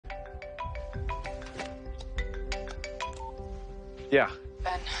Yeah.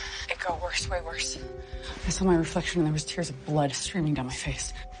 Ben, it got worse, way worse. I saw my reflection and there was tears of blood streaming down my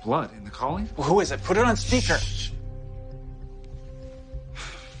face. Blood in the calling? Well, who is it? Put it on speaker.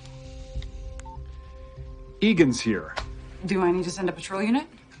 Egan's here. Do I need to send a patrol unit?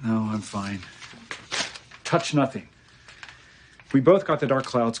 No, I'm fine. Touch nothing. We both got the dark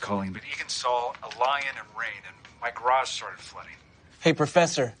clouds calling, but Egan saw a lion and rain, and my garage started flooding. Hey,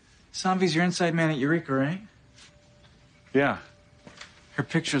 Professor. Saanvi's your inside man at Eureka, right? Yeah. Her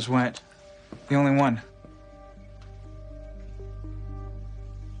picture's wet. The only one.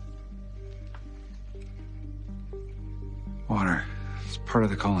 Water. It's part of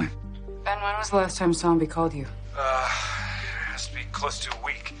the calling. Ben, when was the last time Saanvi called you? Has to be close to a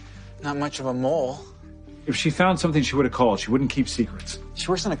week. Not much of a mole. If she found something, she would have called. She wouldn't keep secrets. She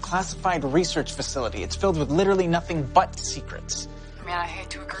works in a classified research facility. It's filled with literally nothing but secrets. I mean, I hate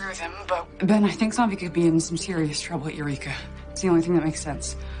to agree with him, but Ben, I think Saanvi could be in some serious trouble at Eureka. It's the only thing that makes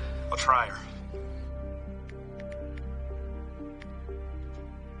sense. I'll try her.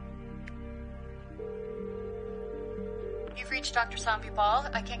 You've reached Dr. Saanvi Ball.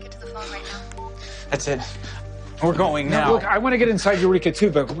 I can't get to the phone right now. That's it. We're going now. Look, I want to get inside Eureka too,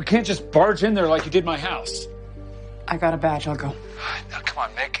 but we can't just barge in there like you did my house. I got a badge, I'll go. Now, come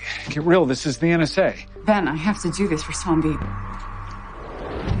on, Mick. Get real. This is the NSA. Ben, I have to do this for Saanvi.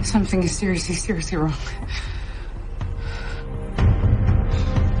 Something is seriously wrong.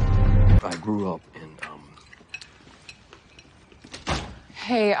 I grew up in,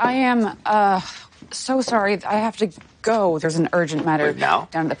 Hey, I am, so sorry. I have to go. There's an urgent matter. Wait, now?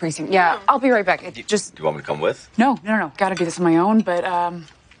 Down at the precinct. Yeah, I'll be right back. Do you want me to come with? No. Gotta do this on my own, but, I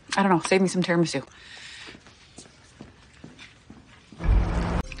don't know. Save me some tiramisu.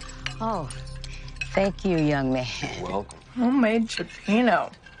 Oh, thank you, young man. Welcome. Homemade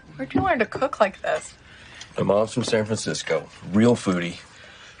cioppino. Where'd you learn to cook like this? My mom's from San Francisco. Real foodie.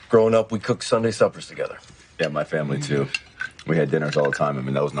 Growing up, we cooked Sunday suppers together. Yeah, my family too. We had dinners all the time. I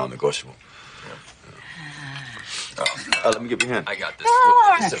mean, that was non-negotiable. Let me give you a hand. I got this.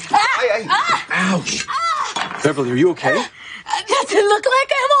 Ouch. Beverly, are you okay? Does it look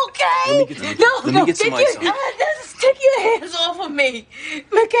like I'm okay? Let me get some ice on. Take your hands off of me.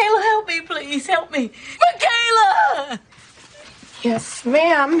 Michaela, help me, please. Help me. Michaela! Yes,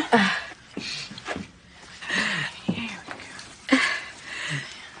 ma'am. Here we go.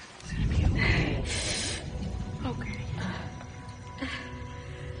 It's gonna be okay. Okay.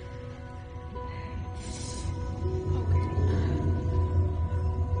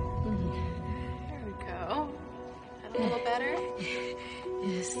 There we go. That a little better?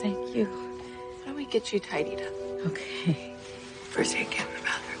 Yes, thank you. Why don't we get you tidied up? Okay. First, you get in the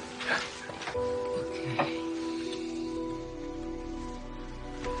bathroom. Okay.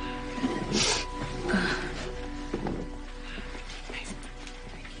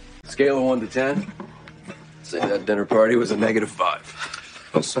 Scale of 1 to 10. Say that dinner party was a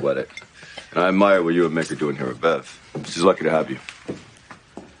 -5. Don't sweat it. And I admire what you and Mick are doing here with Bev. She's lucky to have you.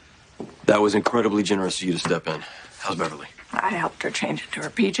 That was incredibly generous of you to step in. How's Beverly? I helped her change into her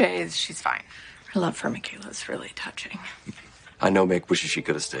PJs. She's fine. Her love for Michaela is really touching. I know Mick wishes she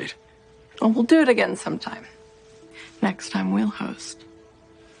could have stayed. Well, we'll do it again sometime. Next time we'll host.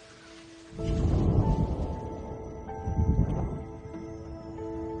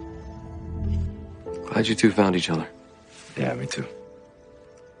 Glad you two found each other. Yeah, me too.